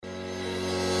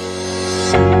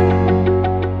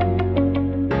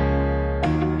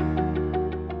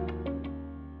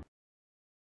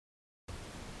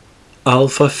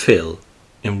AlphaFill,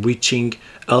 enriching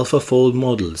AlphaFold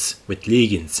models with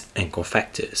ligands and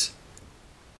cofactors.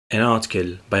 An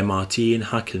article by Martin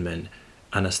Hakelman,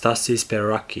 Anastasis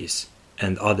Perakis,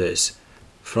 and others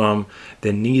from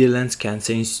the Netherlands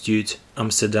Cancer Institute,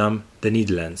 Amsterdam, the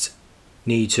Netherlands,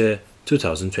 Nature,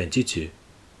 2022.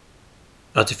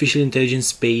 Artificial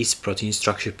intelligence-based protein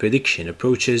structure prediction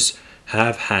approaches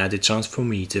have had a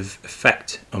transformative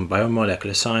effect on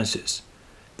biomolecular sciences.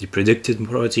 The predicted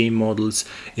protein models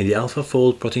in the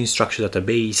AlphaFold protein structure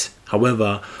database,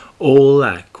 however, all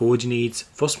lack coordinates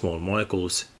for small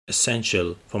molecules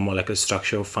essential for molecular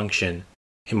structure or function.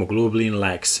 Hemoglobin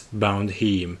lacks bound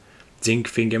heme. Zinc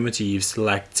finger motifs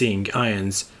lack zinc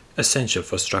ions essential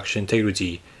for structure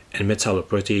integrity, and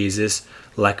metalloproteases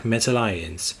lack metal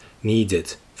ions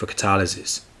needed for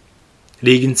catalysis.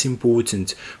 Ligands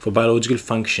important for biological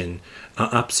function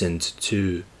are absent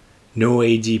too. No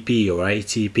ADP or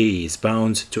ATP is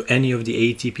bound to any of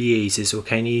the ATPases or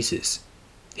kinases.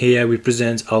 Here we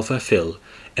present AlphaFill,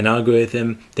 an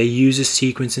algorithm that uses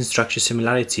sequence and structure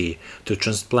similarity to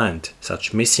transplant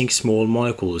such missing small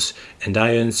molecules and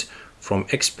ions from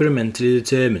experimentally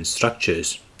determined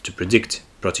structures to predict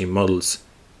protein models.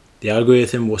 The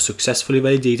algorithm was successfully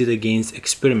validated against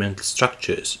experimental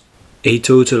structures. A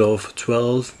total of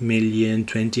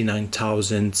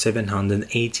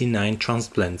 12,029,789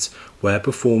 transplants were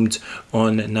performed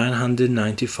on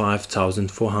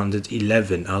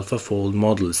 995,411 AlphaFold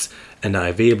models and are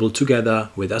available together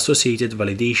with associated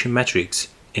validation metrics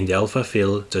in the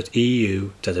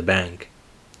alphafill.eu databank,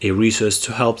 a resource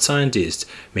to help scientists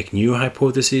make new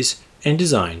hypotheses and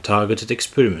design targeted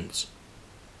experiments.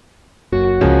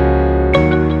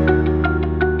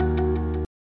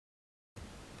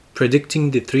 Predicting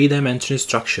the three-dimensional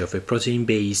structure of a protein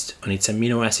based on its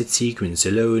amino acid sequence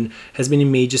alone has been a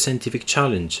major scientific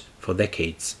challenge for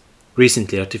decades.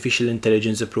 Recently, artificial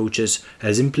intelligence approaches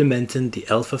has implemented the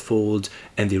AlphaFold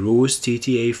and the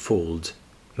ROSE-TTA fold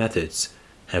methods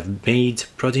have made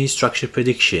protein structure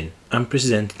prediction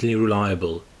unprecedentedly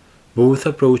reliable. Both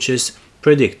approaches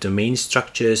predict domain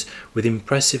structures with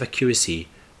impressive accuracy,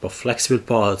 but flexible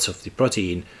parts of the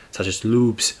protein, such as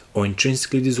loops or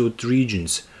intrinsically dissolved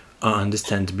regions, are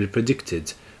understandably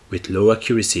predicted with low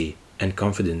accuracy and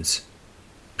confidence.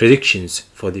 Predictions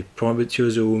for the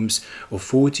proteosomes of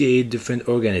 48 different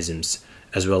organisms,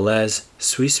 as well as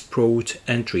Swiss prot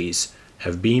entries,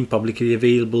 have been publicly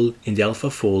available in the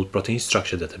AlphaFold protein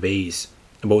structure database.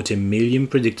 About 1 million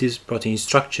predicted protein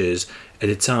structures at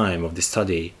the time of the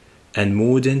study, and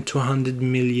more than 200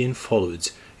 million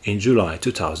followed in July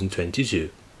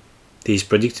 2022. These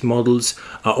predicted models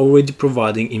are already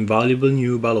providing invaluable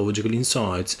new biological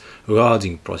insights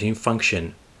regarding protein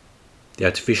function. The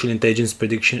artificial intelligence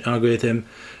prediction algorithm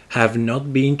have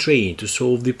not been trained to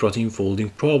solve the protein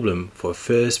folding problem for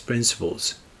first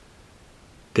principles.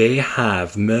 They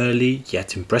have merely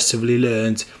yet impressively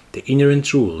learned the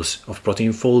inherent rules of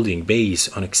protein folding based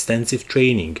on extensive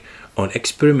training on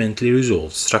experimentally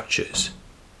resolved structures.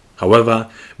 However,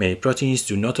 many proteins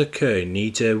do not occur in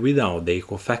nature without their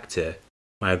cofactor.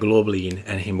 Myoglobin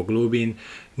and hemoglobin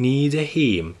need a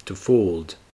heme to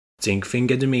fold. Zinc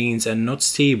finger domains are not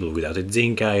stable without a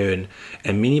zinc ion,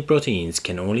 and many proteins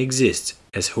can only exist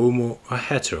as homo or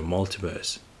hetero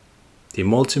multimers. The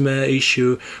multimer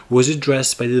issue was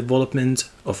addressed by the development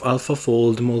of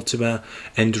AlphaFold multimer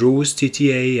and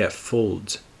ROSE-TTAF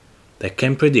fold that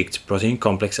can predict protein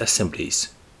complex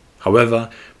assemblies. However,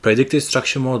 predicted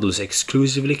structure models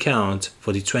exclusively account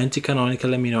for the 20 canonical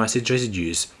amino acid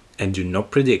residues and do not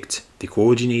predict the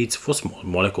coordinates for small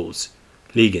molecules,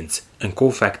 ligands, and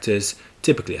cofactors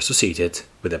typically associated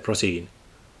with a protein.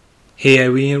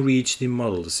 Here we enrich the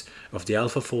models of the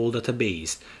AlphaFold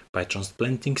database by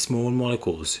transplanting small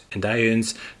molecules and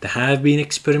ions that have been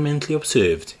experimentally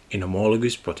observed in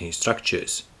homologous protein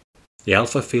structures. The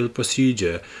AlphaFill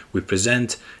procedure we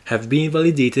present have been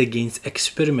validated against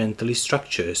experimentally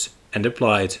structures and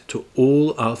applied to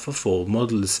all AlphaFold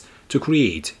models to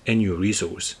create a new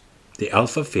resource, the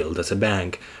AlphaFill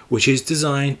databank, which is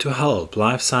designed to help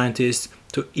life scientists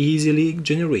to easily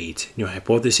generate new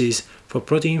hypotheses for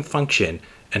protein function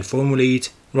and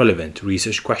formulate relevant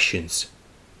research questions.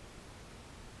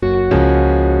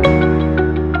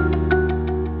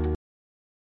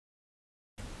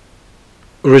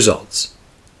 Results: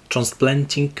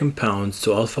 transplanting compounds to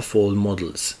AlphaFold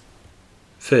models.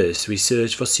 First, we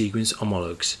search for sequence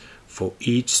homologs for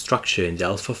each structure in the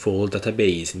AlphaFold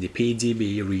database in the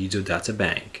PDB-ReDo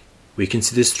databank. We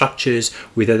consider structures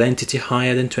with identity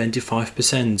higher than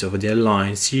 25% of the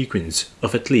aligned sequence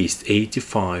of at least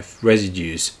 85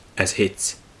 residues as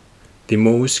hits. The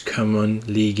most common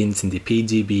ligands in the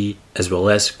PDB, as well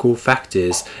as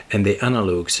cofactors and the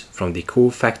analogues from the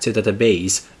cofactor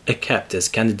database, are kept as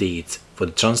candidates for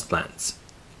the transplants.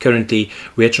 Currently,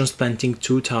 we are transplanting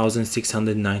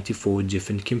 2,694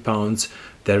 different compounds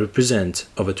that represent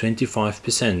over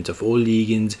 25% of all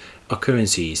ligand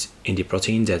occurrences in the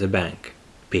Protein Data Bank,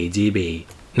 PDB.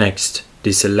 Next,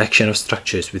 the selection of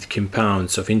structures with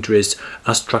compounds of interest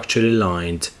are structurally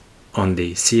aligned on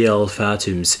the C-alpha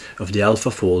atoms of the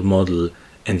AlphaFold model,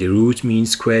 and the root mean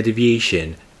square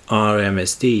deviation,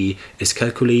 RMSD, is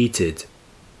calculated.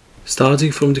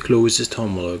 Starting from the closest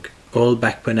homologue, all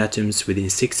backbone atoms within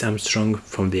 6 Armstrong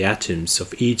from the atoms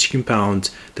of each compound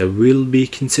that will be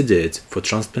considered for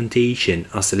transplantation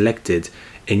are selected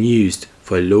and used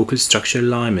for a local structural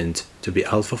alignment to the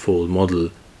AlphaFold model.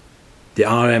 The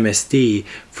RMSD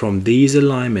from these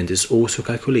alignment is also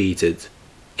calculated.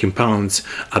 Compounds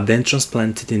are then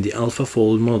transplanted in the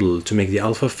AlphaFold model to make the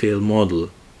AlphaFill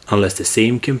model, unless the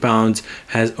same compound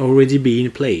has already been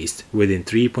placed within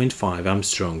 3.5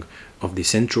 Armstrong of the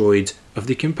centroid of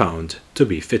the compound to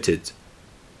be fitted.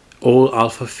 All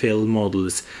AlphaFill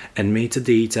models and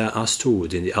metadata are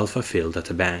stored in the AlphaFill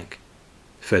databank.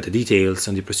 Further details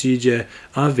on the procedure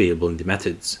are available in the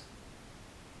methods.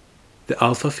 The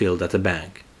AlphaFill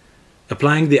databank.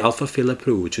 Applying the AlphaFill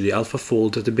approach to the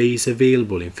AlphaFold database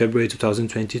available in February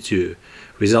 2022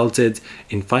 resulted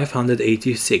in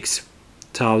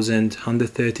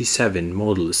 586,137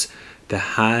 models that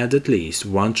had at least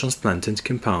one transplanted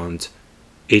compound.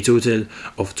 A total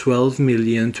of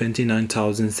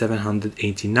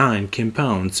 12,029,789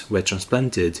 compounds were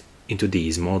transplanted into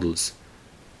these models.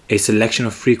 A selection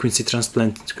of frequency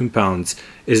transplanted compounds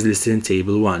is listed in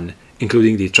Table 1,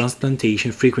 including the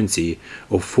transplantation frequency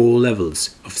of 4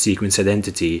 levels of sequence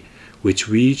identity, which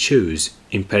we choose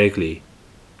empirically.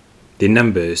 The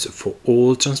numbers for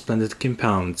all transplanted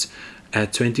compounds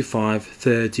at 25,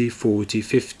 30, 40,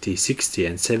 50, 60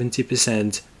 and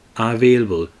 70% are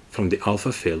available from the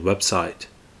AlphaFill website.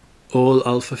 All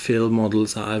AlphaFill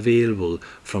models are available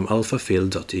from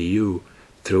alphafill.eu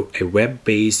through a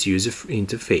web-based user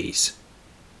interface.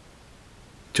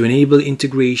 To enable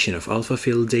integration of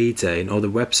AlphaFill data in other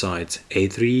websites, a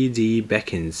 3D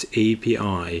Beckons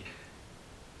API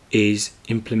is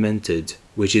implemented,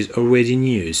 which is already in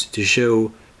use to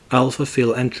show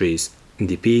AlphaFill entries in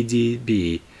the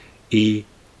PDB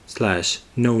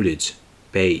e/knowledge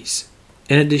base.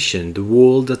 In addition, the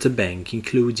whole databank,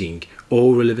 including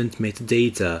all relevant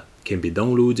metadata, can be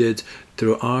downloaded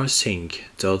through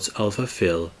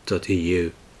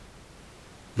rsync.alphafill.eu.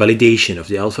 Validation of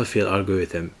the AlphaFill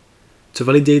algorithm. To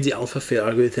validate the AlphaFill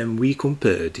algorithm, we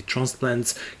compare the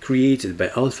transplants created by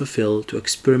AlphaFill to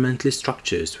experimental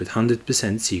structures with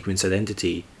 100% sequence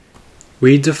identity.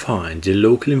 We define the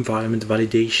local environment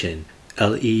validation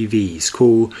 (LEV)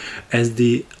 score as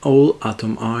the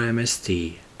all-atom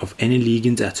RMSD of any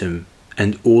ligand atom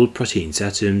and all proteins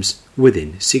atoms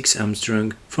within 6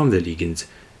 Armstrong from the ligand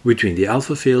between the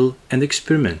AlphaFill and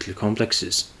experimental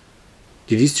complexes.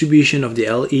 The distribution of the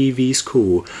LEV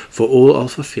score for all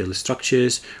AlphaFill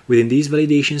structures within this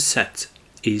validation set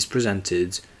is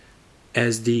presented,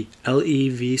 as the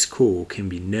LEV score can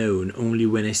be known only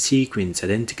when a sequence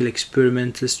identical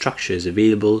experimental structure is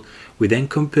available. We then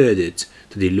compare it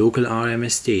to the local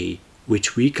RMSD,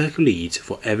 which we calculate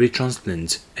for every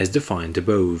transplant as defined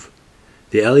above.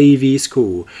 The LEV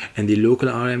score and the local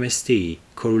RMSD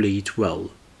correlate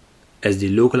well, as the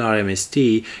local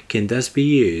RMSD can thus be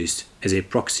used as a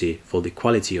proxy for the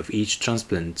quality of each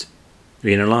transplant.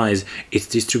 We analyze its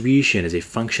distribution as a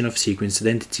function of sequence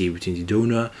identity between the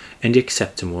donor and the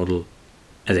acceptor model.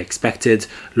 As expected,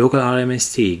 local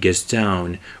RMSD goes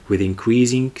down with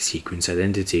increasing sequence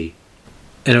identity.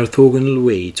 An orthogonal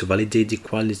way to validate the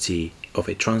quality of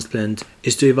a transplant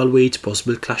is to evaluate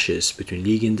possible clashes between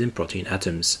ligand and protein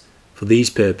atoms. For this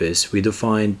purpose, we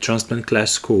define transplant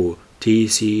clash score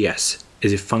TCS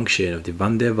as a function of the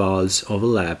van der Waals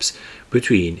overlaps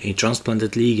between a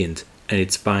transplanted ligand and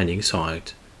its binding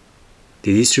site.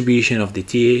 The distribution of the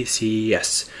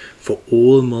TCS for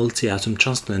all multi-atom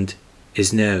transplant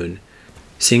is known.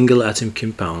 Single atom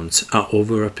compounds are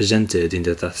overrepresented in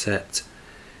the dataset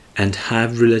and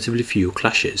have relatively few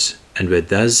clashes, and were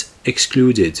thus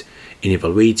excluded in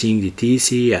evaluating the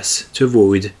TCS to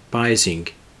avoid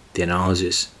biasing the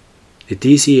analysis. The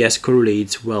TCS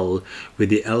correlates well with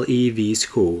the LEV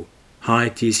score. High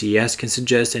TCS can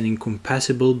suggest an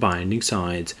incompatible binding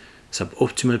site,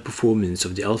 suboptimal performance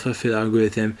of the AlphaFill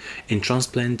algorithm in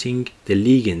transplanting the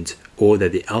ligand, or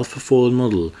that the AlphaFold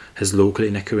model has local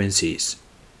inaccuracies.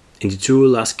 In the two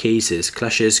last cases,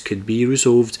 clashes could be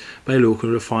resolved by local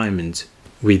refinement.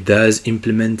 We thus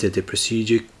implemented a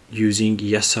procedure using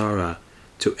YASARA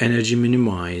to energy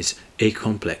minimize a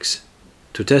complex.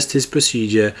 To test this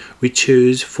procedure, we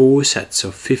chose 4 sets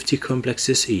of 50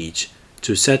 complexes each.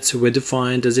 2 sets were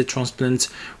defined as a transplant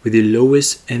with the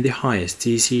lowest and the highest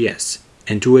TCS,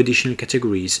 and 2 additional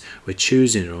categories were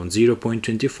chosen around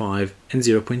 0.25 and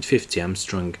 0.50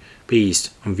 Armstrong based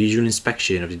on visual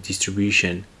inspection of the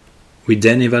distribution. We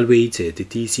then evaluated the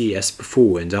TCS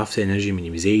before and after energy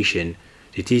minimization.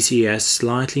 The TCS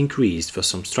slightly increased for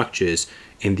some structures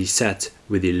in the set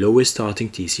with the lowest starting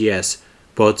TCS,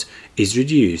 but is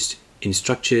reduced in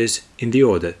structures in the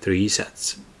other 3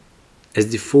 sets. As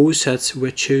the 4 sets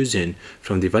were chosen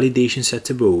from the validation set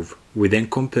above, we then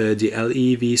compared the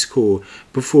LEV score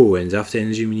before and after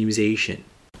energy minimization.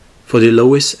 For the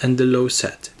lowest and the low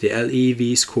set, the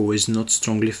LEV score is not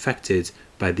strongly affected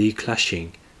by the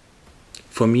clashing.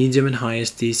 For medium and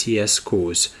highest TCS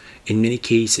scores, in many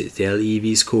cases the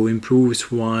LEV score improves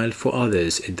while for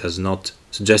others it does not,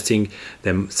 suggesting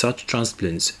that such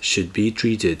transplants should be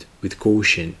treated with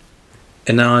caution.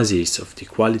 Analysis of the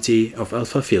quality of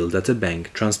AlphaFill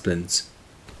databank transplants.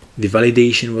 The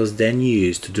validation was then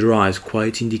used to derive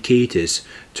quality indicators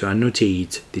to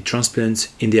annotate the transplants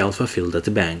in the AlphaFill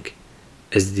databank.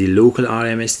 As the local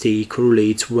RMST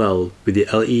correlates well with the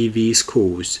LEV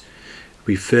scores,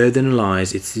 we further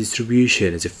analyze its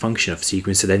distribution as a function of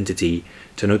sequence identity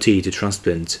to annotate the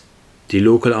transplant. The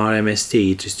local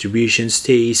RMST distribution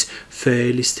stays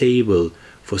fairly stable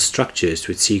for structures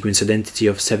with sequence identity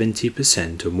of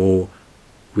 70% or more.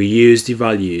 We use the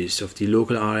values of the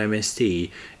local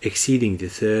RMST exceeding the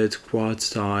third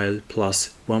quartile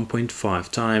plus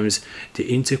 1.5 times the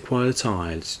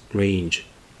interquartile range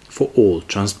for all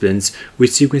transplants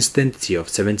with sequence identity of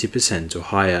 70% or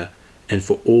higher, and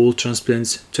for all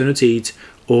transplants to annotate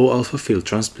all AlphaFill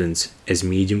transplants as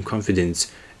medium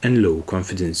confidence and low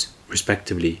confidence,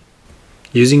 respectively.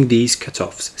 Using these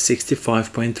cutoffs,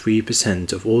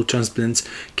 65.3% of all transplants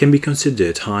can be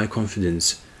considered high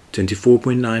confidence,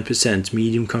 24.9%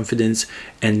 medium confidence,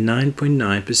 and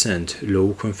 9.9%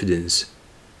 low confidence.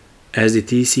 As the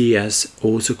TCS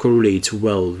also correlates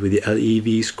well with the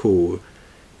LEV score,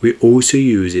 we also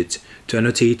use it to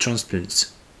annotate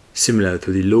transplants. Similar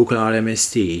to the local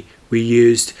RMST, we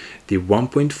used the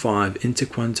 1.5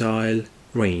 interquartile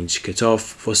range cutoff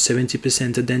for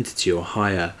 70% identity or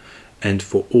higher, and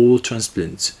for all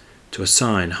transplants to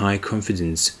assign high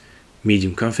confidence,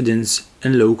 medium confidence,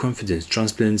 and low confidence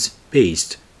transplants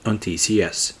based on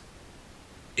TCS.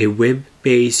 A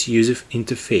web-based user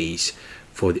interface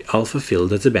for the AlphaFill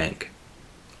databank.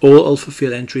 All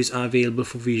AlphaFill entries are available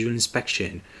for visual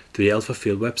inspection to the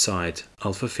AlphaFill website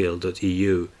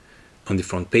alphafill.eu. On the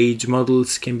front page,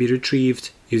 models can be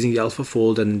retrieved using the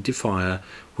AlphaFold identifier,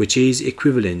 which is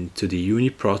equivalent to the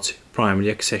UniProt primary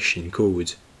accession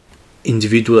code.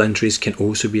 Individual entries can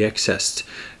also be accessed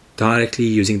directly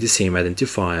using the same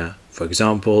identifier. For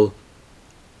example,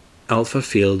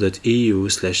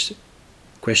 alphafill.eu/ID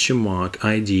 =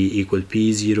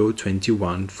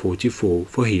 P02144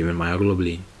 for human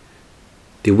myoglobin.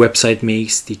 The website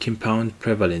makes the compound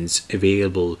prevalence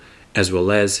available, as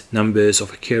well as numbers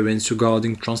of occurrence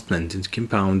regarding transplanted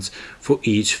compounds for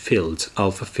each filled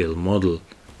AlphaFill model.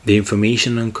 The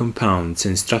information on compounds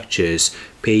and structures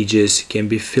pages can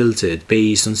be filtered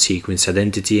based on sequence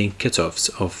identity and cutoffs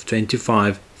of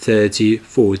 25, 30,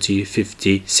 40,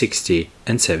 50, 60,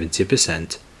 and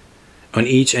 70%. On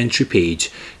each entry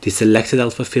page, the selected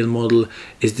AlphaFill model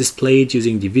is displayed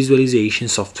using the visualization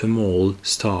software MOL*,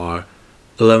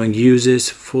 allowing users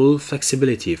full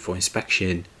flexibility for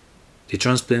inspection. The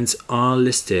transplants are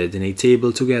listed in a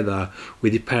table together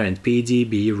with the parent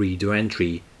PDB reader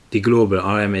entry, the global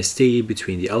RMST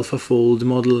between the AlphaFold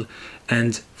model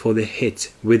and for the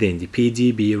hit within the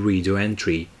PDB reader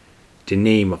entry, the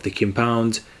name of the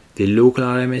compound, the local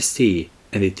RMST,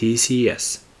 and the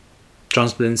TCS.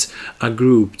 Transplants are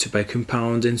grouped by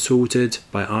compound and sorted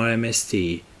by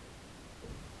RMST.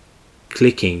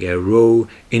 Clicking a row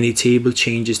in a table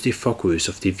changes the focus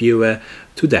of the viewer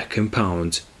to that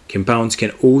compound. Compounds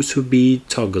can also be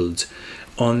toggled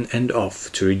on and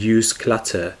off to reduce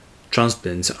clutter.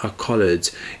 Transplants are colored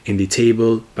in the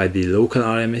table by the local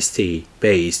RMST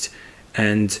based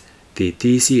and the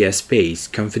TCS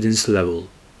based confidence level.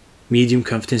 Medium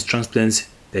confidence transplants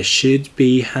that should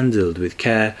be handled with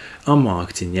care are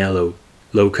marked in yellow.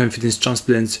 Low confidence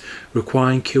transplants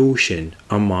requiring caution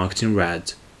are marked in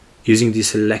red. Using the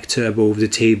selector above the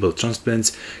table,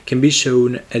 transplants can be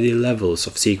shown at the levels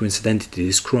of sequence identity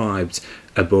described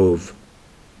above.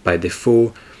 By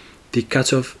default, the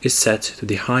cutoff is set to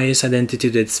the highest identity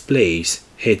that displays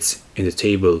hits in the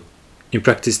table. In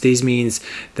practice, this means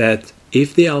that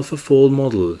if the AlphaFold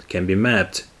model can be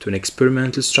mapped to an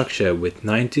experimental structure with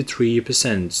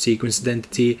 93% sequence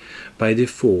identity, by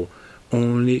default,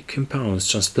 only compounds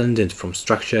transplanted from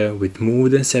structure with more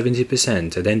than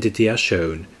 70% identity are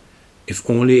shown. If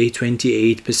only a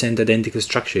 28% identical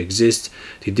structure exists,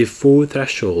 the default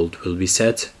threshold will be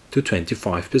set to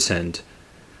 25%.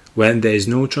 When there is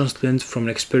no transplant from an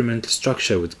experimental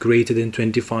structure with greater than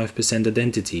 25%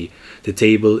 identity, the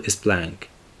table is blank.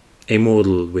 A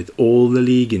model with all the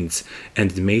ligands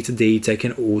and the metadata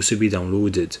can also be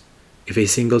downloaded. If a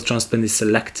single transplant is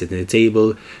selected in the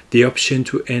table, the option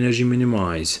to energy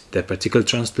minimize that particular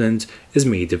transplant is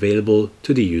made available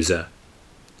to the user.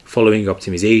 Following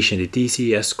optimization, the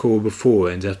TCS score before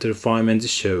and after refinement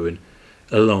is shown,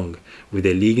 along with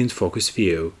a ligand focus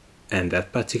view, and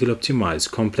that particular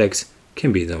optimized complex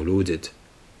can be downloaded.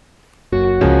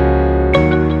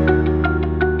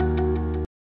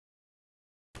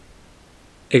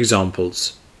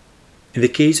 Examples. In the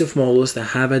case of models that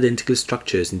have identical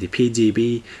structures in the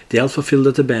PDB, the AlphaFill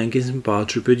databank is in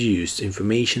part reproduced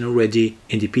information already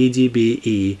in the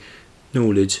PDB-E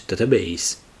knowledge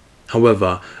database.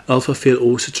 However, AlphaFill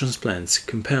also transplants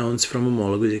compounds from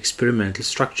homologous experimental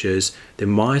structures that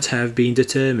might have been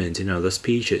determined in other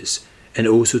species, and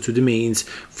also to domains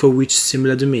for which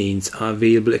similar domains are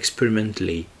available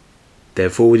experimentally.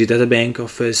 Therefore, the databank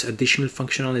offers additional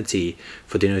functionality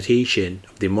for the annotation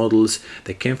of the models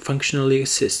that can functionally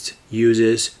assist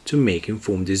users to make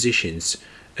informed decisions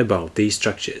about these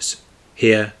structures.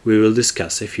 Here, we will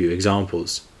discuss a few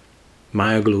examples.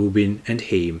 Myoglobin and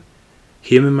heme.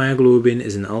 Human myoglobin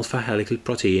is an alpha helical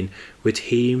protein with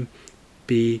heme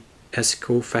B as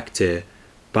cofactor,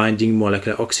 binding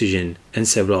molecular oxygen and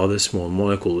several other small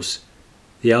molecules.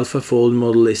 The AlphaFold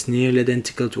model is nearly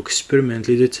identical to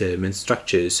experimentally determined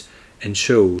structures and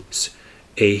shows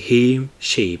a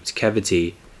heme-shaped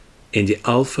cavity. In the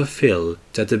AlphaFill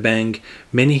databank,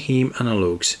 many heme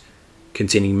analogues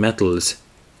containing metals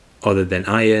other than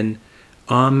iron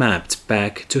are mapped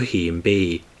back to heme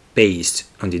B based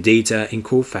on the data in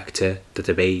cofactor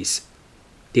database.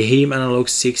 The heme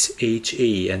analogues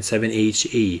 6HE and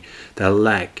 7HE that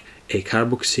lack a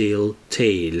carboxyl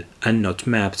tail are not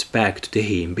mapped back to the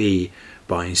heme B,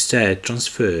 but instead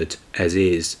transferred as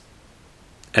is.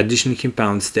 Additional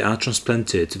compounds that are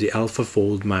transplanted to the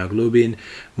AlphaFold myoglobin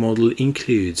model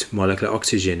include molecular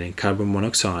oxygen and carbon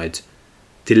monoxide.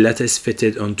 The latter is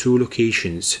fitted on two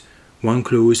locations, one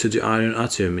close to the iron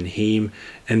atom in heme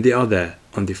and the other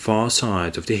on the far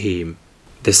side of the heme.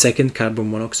 The second carbon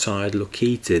monoxide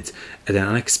located at an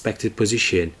unexpected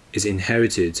position is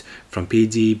inherited from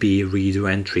PDB reader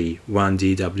entry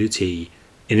 1DWT,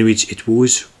 in which it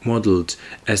was modeled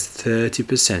as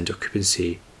 30%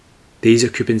 occupancy. This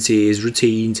occupancy is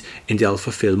retained in the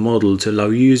AlphaFill model to allow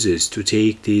users to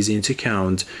take these into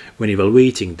account when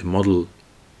evaluating the model.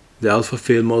 The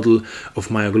AlphaFill model of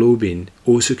myoglobin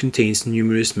also contains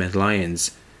numerous metal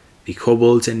ions. The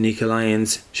cobalt and nickel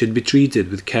ions should be treated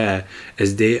with care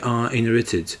as they are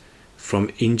inherited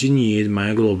from engineered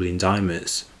myoglobin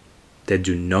dimers that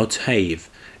do not have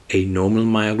a normal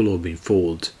myoglobin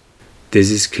fold. This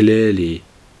is clearly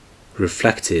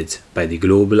reflected by the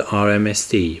global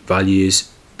RMSD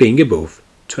values being above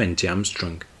 20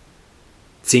 Armstrong.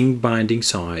 Zinc binding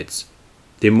sites.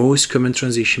 The most common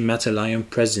transition metal ion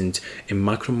present in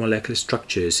macromolecular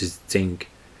structures is zinc.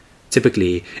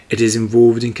 Typically, it is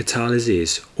involved in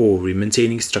catalysis or in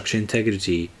maintaining structural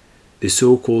integrity. The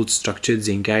so-called structured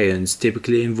zinc ions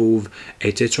typically involve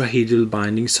a tetrahedral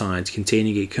binding site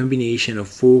containing a combination of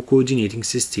 4 coordinating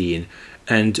cysteine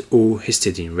and/or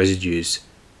histidine residues.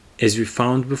 As we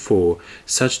found before,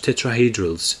 such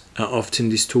tetrahedrals are often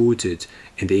distorted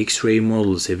in the X-ray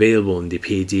models available in the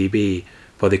PDB,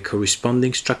 but the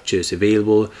corresponding structures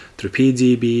available through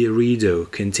PDB Reader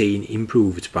contain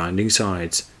improved binding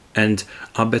sites and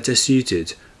are better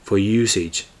suited for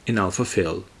usage in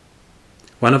AlphaFill.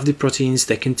 One of the proteins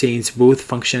that contains both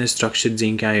functional and structured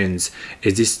zinc ions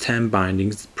is the stem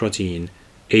binding protein,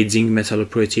 a zinc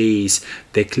metalloprotease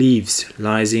that cleaves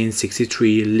lysine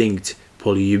 63 linked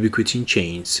polyubiquitin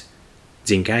chains.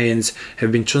 Zinc ions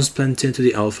have been transplanted to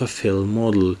the AlphaFill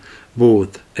model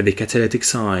both at the catalytic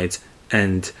site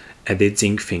and at the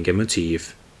zinc finger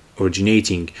motif,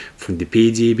 originating from the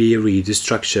PDB reader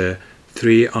structure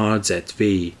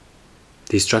 3RZV.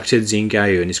 The structured zinc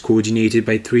ion is coordinated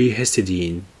by 3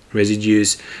 histidine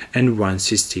residues and 1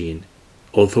 cysteine.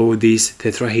 Although this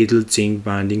tetrahedral zinc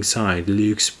binding site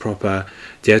looks proper,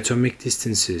 the atomic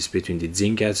distances between the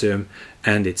zinc atom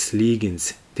and its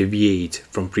ligands deviate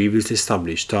from previously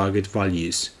established target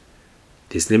values.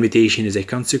 This limitation is a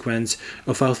consequence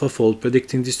of AlphaFold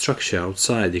predicting the structure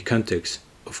outside the context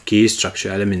of key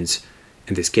structure elements,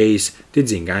 in this case the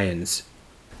zinc ions.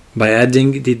 By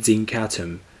adding the zinc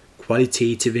atom,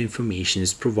 qualitative information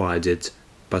is provided,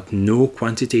 but no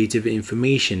quantitative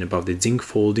information about the zinc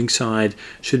folding side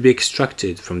should be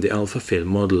extracted from the AlphaFill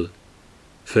model.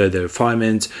 Further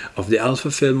refinement of the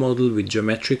AlphaFill model with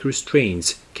geometric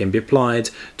restraints can be applied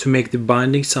to make the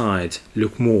binding side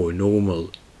look more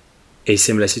normal. A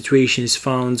similar situation is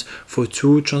found for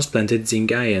two transplanted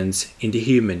zinc ions in the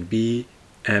human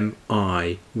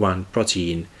BMI1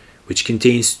 protein, which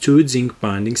contains two zinc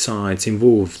binding sites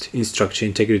involved in structure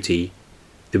integrity.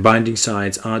 The binding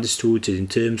sites are distorted in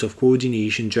terms of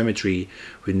coordination geometry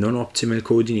with non-optimal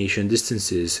coordination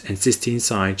distances and cysteine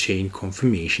side chain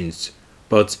conformations,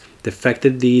 but the fact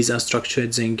that these are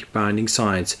structured zinc binding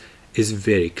sites is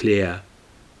very clear.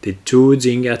 The two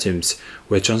zinc atoms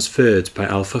were transferred by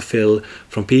AlphaFill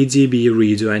from PDB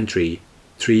redo entry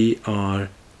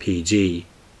 3RPG,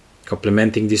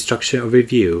 complementing the structure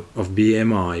overview of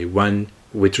BMI1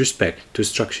 with respect to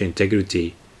structure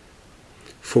integrity.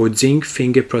 For zinc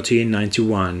finger protein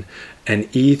 91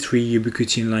 and E3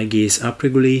 ubiquitin ligase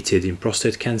upregulated in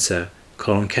prostate cancer,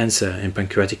 colon cancer, and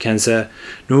pancreatic cancer,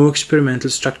 no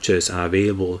experimental structures are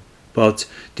available, but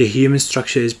the human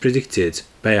structure is predicted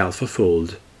by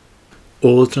AlphaFold.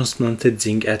 All transplanted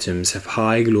zinc atoms have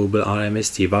high global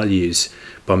RMST values,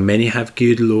 but many have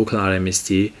good local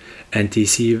RMST and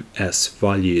TCS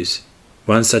values.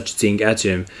 One such zinc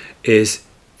atom is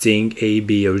zinc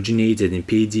AB originated in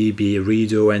PDB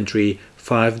redo entry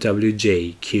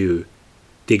 5WJQ.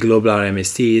 The global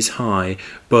RMST is high,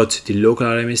 but the local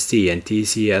RMST and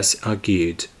TCS are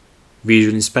good.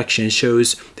 Visual inspection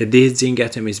shows that this zinc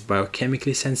atom is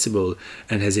biochemically sensible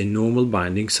and has a normal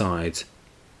binding site.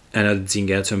 Another zinc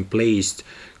atom placed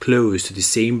close to the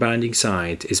same binding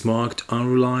site is marked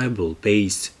unreliable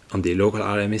based on the local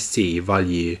RMST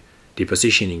value. The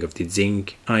positioning of the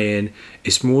zinc ion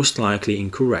is most likely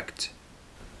incorrect.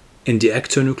 In the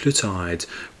ectonucleotide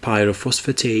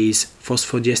pyrophosphatase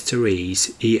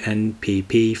phosphodiesterase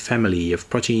ENPP family of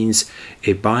proteins,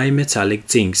 a bimetallic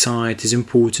zinc site is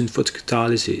important for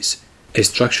catalysis. A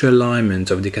structural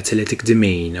alignment of the catalytic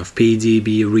domain of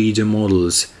PDB reader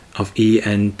models of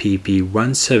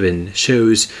ENPP17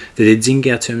 shows that the zinc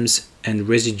atoms and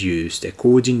residues that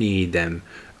coordinate them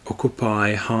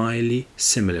occupy highly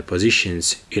similar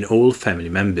positions in all family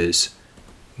members.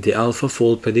 The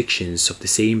AlphaFold predictions of the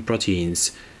same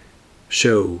proteins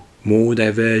show more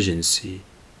divergence,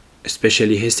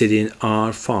 especially histidine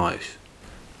R5.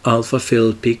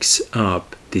 AlphaFill picks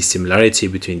up the similarity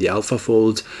between the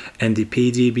AlphaFold and the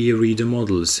PDB reader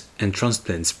models and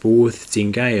transplants both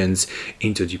zinc ions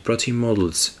into the protein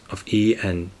models of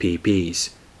ENPPs.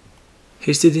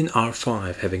 Histidine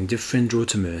R5 having different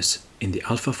rotamers in the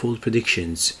AlphaFold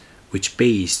predictions, which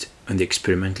based on the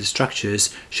experimental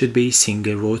structures should be a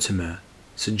single rotamer,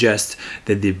 suggests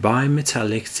that the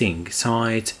bimetallic zinc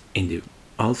site in the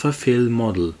AlphaFill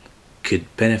model could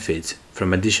benefit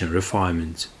from additional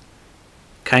refinement.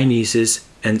 Kinases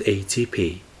and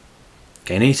ATP.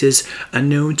 Kinases are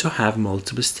known to have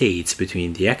multiple states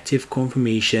between the active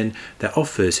conformation that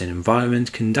offers an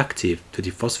environment conducive to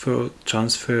the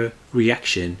phosphotransfer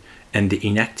reaction and the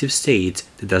inactive state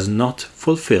that does not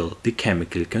fulfill the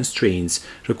chemical constraints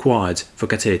required for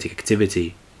catalytic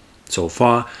activity. So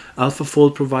far,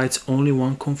 AlphaFold provides only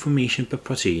one conformation per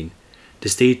protein. The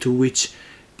state to which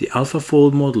the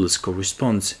AlphaFold models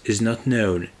corresponds is not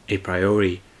known a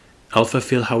priori.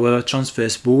 AlphaFill, however,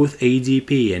 transfers both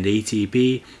ADP and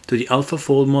ATP to the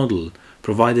AlphaFold model,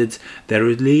 provided that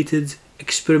related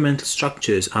experimental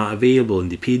structures are available in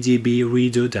the PDB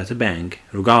redo databank,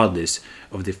 regardless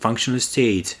of the functional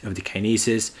state of the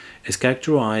kinases as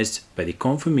characterized by the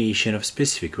conformation of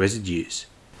specific residues.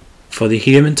 For the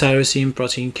human tyrosine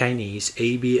protein kinase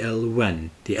ABL1,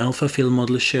 the AlphaFill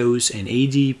model shows an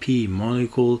ADP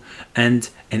molecule and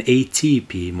an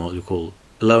ATP molecule,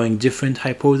 allowing different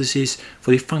hypotheses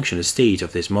for the functional state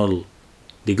of this model.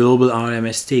 The global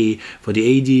RMST for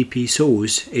the ADP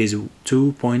source is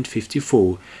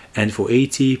 2.54 and for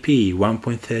ATP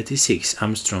 1.36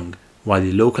 Armstrong, while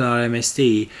the local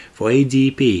RMST for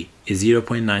ADP is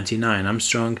 0.99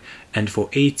 Armstrong and for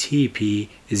ATP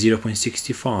is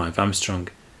 0.65 Armstrong.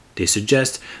 They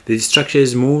suggest that the structure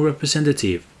is more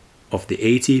representative of the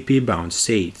ATP-bound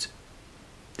state.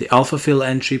 The AlphaFill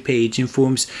entry page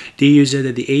informs the user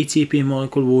that the ATP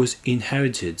molecule was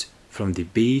inherited from the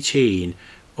B chain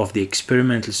of the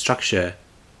experimental structure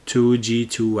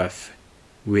 2G2F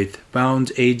with bound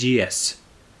AGS,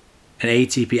 an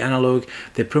ATP analog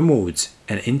that promotes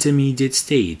an intermediate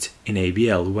state in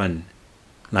ABL1.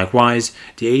 Likewise,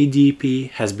 the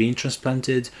ADP has been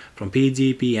transplanted from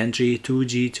PDP entry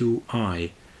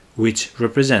 2G2I, which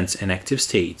represents an active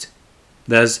state.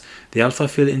 Thus, the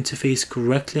alpha-fill interface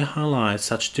correctly highlights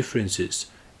such differences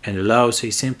and allows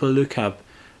a simple lookup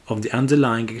of the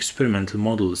underlying experimental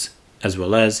models, as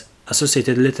well as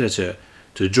associated literature,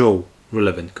 to draw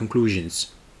relevant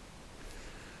conclusions.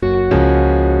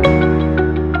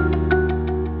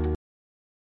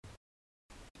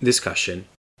 Discussion.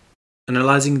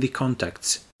 Analyzing the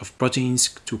contacts of proteins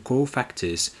to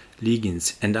cofactors,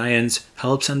 ligands, and ions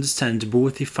helps understand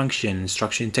both the function and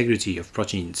structure integrity of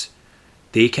proteins.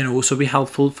 They can also be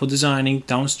helpful for designing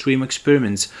downstream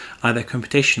experiments, either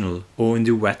computational or in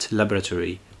the wet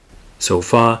laboratory. So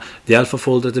far, the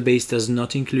AlphaFold database does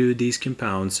not include these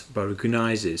compounds but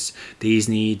recognizes these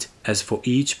need, as for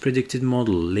each predicted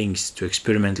model, links to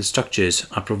experimental structures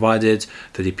are provided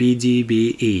to the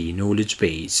PDBE knowledge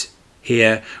base.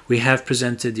 Here, we have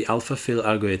presented the AlphaFill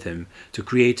algorithm to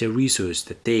create a resource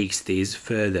that takes these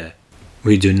further.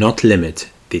 We do not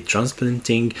limit the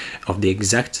transplanting of the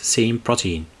exact same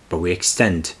protein, but we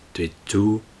extend to it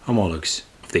two homologs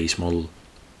of this model.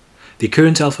 The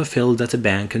current AlphaFill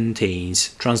databank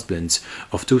contains transplants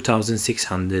of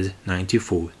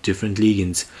 2,694 different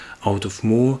ligands out of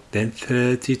more than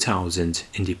 30,000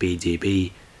 in the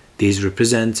PDB. These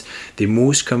represent the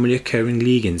most commonly occurring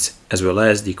ligands as well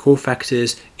as the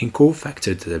cofactors in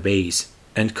cofactor database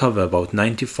and cover about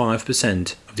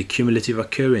 95% of the cumulative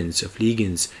occurrence of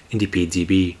ligands in the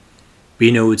PDB. We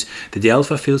note that the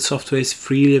AlphaFill software is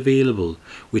freely available,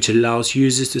 which allows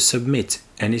users to submit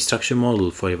any structure model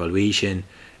for evaluation,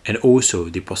 and also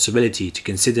the possibility to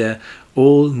consider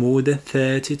all more than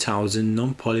 30,000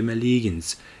 non-polymer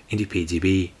ligands in the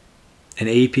PDB. An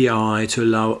API to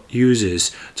allow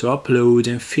users to upload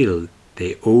and fill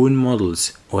their own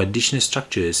models or additional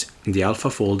structures in the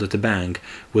AlphaFold databank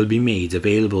will be made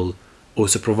available,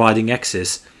 also providing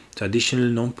access to additional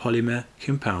non-polymer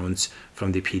compounds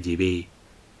from the PDB.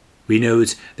 We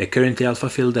note that currently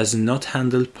AlphaFill does not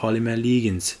handle polymer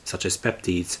ligands such as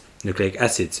peptides, nucleic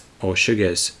acids, or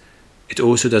sugars. It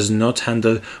also does not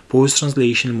handle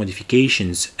post-translational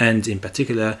modifications and, in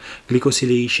particular,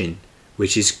 glycosylation,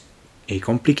 which is a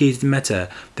complicated matter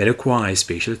that requires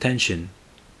spatial attention.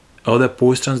 Other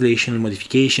post-translational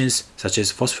modifications, such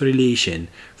as phosphorylation,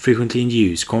 frequently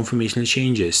induce conformational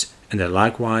changes and are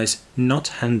likewise not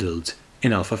handled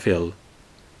in AlphaFill.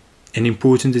 An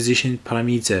important decision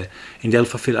parameter in the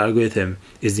AlphaFill algorithm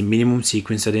is the minimum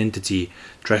sequence identity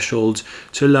threshold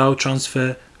to allow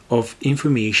transfer of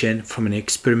information from an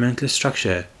experimental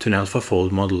structure to an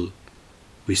AlphaFold model.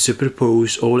 We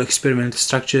superpose all experimental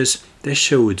structures that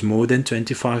showed more than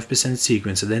 25%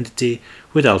 sequence identity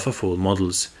with AlphaFold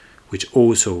models, which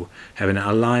also have an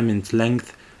alignment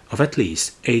length of at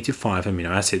least 85 amino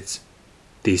acids.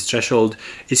 This threshold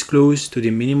is close to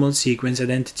the minimal sequence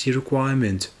identity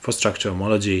requirement for structure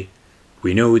homology.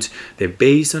 We note that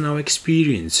based on our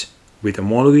experience with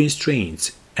homology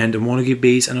strains and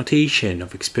homology-based annotation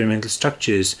of experimental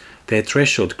structures, their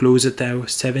threshold closer to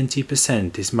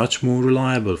 70% is much more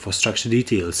reliable for structure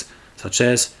details, such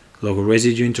as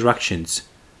log-residue interactions.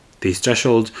 This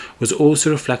threshold was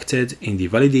also reflected in the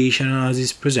validation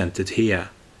analysis presented here.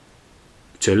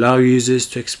 To allow users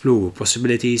to explore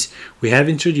possibilities, we have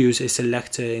introduced a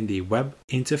selector in the web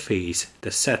interface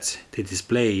that sets the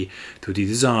display to the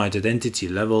desired identity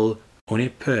level on a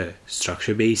per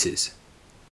structure basis.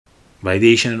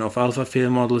 Validation of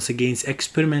AlphaFill models against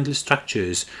experimental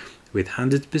structures with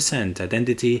 100%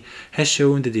 identity has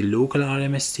shown that the local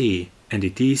RMST and the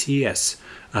TCS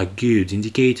are good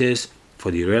indicators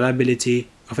for the reliability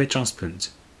of a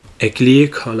transplant. A clear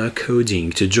color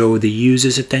coding to draw the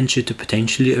user's attention to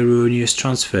potentially erroneous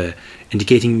transfer,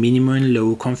 indicating minimum and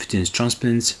low confidence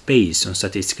transplants based on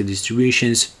statistical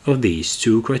distributions of these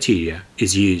two criteria,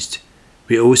 is used.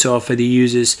 We also offer the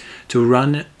users to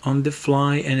run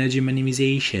on-the-fly energy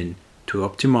minimization to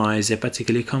optimize a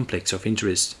particular complex of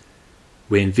interest.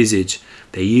 We envisage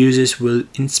that users will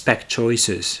inspect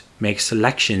choices, make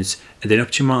selections, and then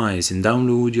optimize and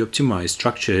download the optimized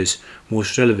structures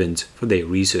most relevant for their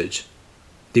research.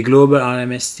 The global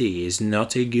RMST is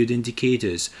not a good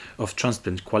indicator of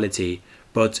transplant quality,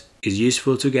 but is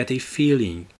useful to get a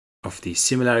feeling of the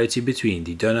similarity between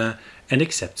the donor and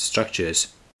accepted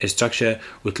structures. A structure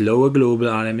with lower global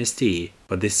RMST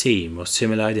but the same or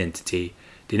similar identity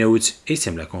denotes a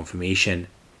similar conformation.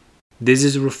 This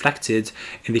is reflected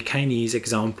in the kinase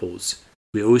examples.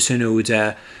 We also know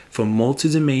that for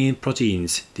multi-domain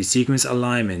proteins, the sequence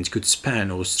alignment could span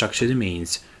all structure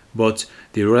domains, but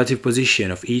the relative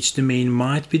position of each domain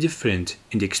might be different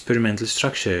in the experimental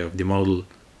structure of the model.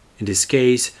 In this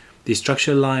case, the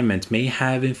structural alignment may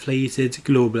have inflated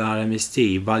global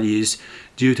RMST values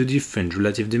due to different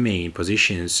relative domain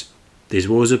positions. This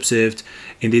was observed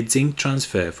in the zinc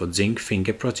transfer for zinc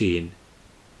finger protein.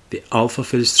 The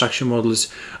AlphaFill structure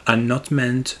models are not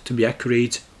meant to be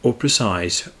accurate or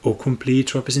precise or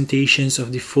complete representations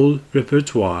of the full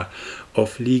repertoire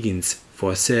of ligands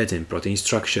for a certain protein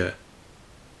structure.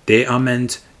 They are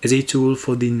meant as a tool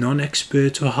for the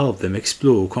non-expert to help them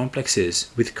explore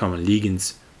complexes with common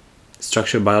ligands.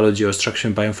 Structural biology or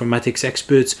structural bioinformatics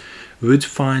experts would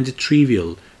find it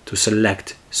trivial to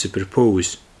select,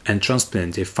 superpose, and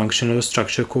transplant a functional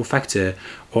structure cofactor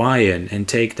or ion and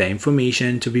take that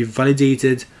information to be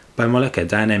validated by molecular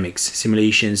dynamics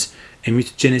simulations and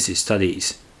mutagenesis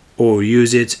studies, or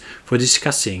use it for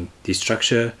discussing the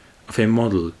structure of a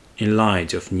model in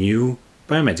light of new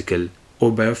biomedical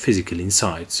or biophysical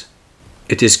insights.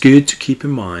 It is good to keep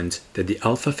in mind that the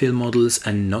AlphaFill models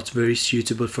are not very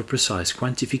suitable for precise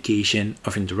quantification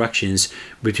of interactions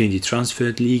between the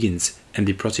transferred ligands and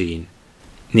the protein.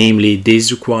 Namely,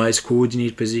 this requires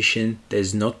coordinate position that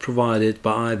is not provided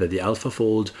by either the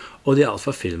AlphaFold or the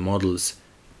AlphaFill models.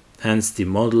 Hence, the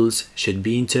models should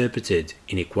be interpreted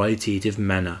in a qualitative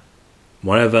manner.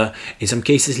 Moreover, in some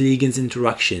cases ligands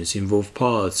interactions involve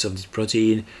parts of the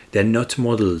protein that are not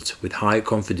modeled with high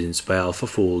confidence by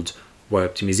AlphaFold, where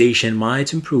optimization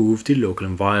might improve the local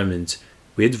environment.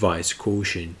 We advise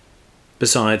caution.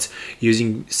 Besides,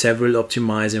 using several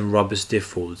optimized and robust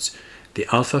defaults, the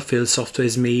AlphaFill software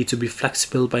is made to be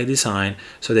flexible by design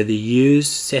so that the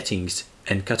used settings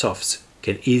and cutoffs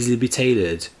can easily be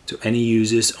tailored to any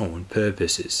user's own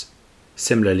purposes.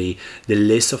 Similarly, the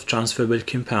list of transferable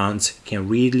compounds can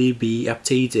readily be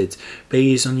updated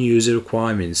based on user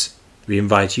requirements. We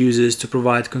invite users to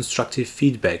provide constructive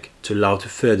feedback to allow to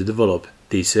further develop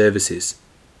these services.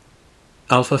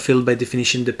 AlphaFill by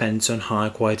definition depends on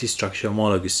high-quality structure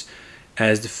homologous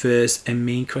as the first and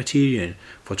main criterion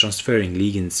for transferring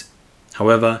ligands.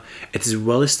 However, it is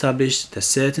well established that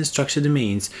certain structure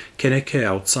domains can occur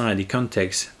outside the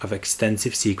context of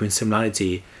extensive sequence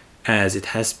similarity, as it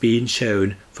has been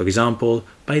shown, for example,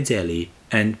 by DELI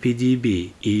and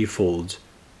PDB-E-fold.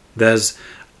 Thus,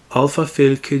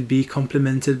 AlphaFill could be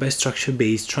complemented by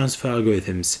structure-based transfer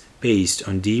algorithms based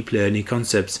on deep learning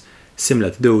concepts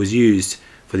similar to those used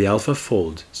for the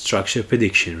AlphaFold structure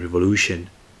prediction revolution.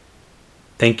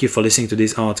 Thank you for listening to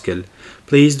this article.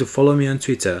 Please do follow me on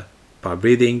Twitter,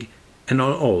 PowerBreathing, and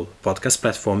on all podcast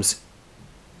platforms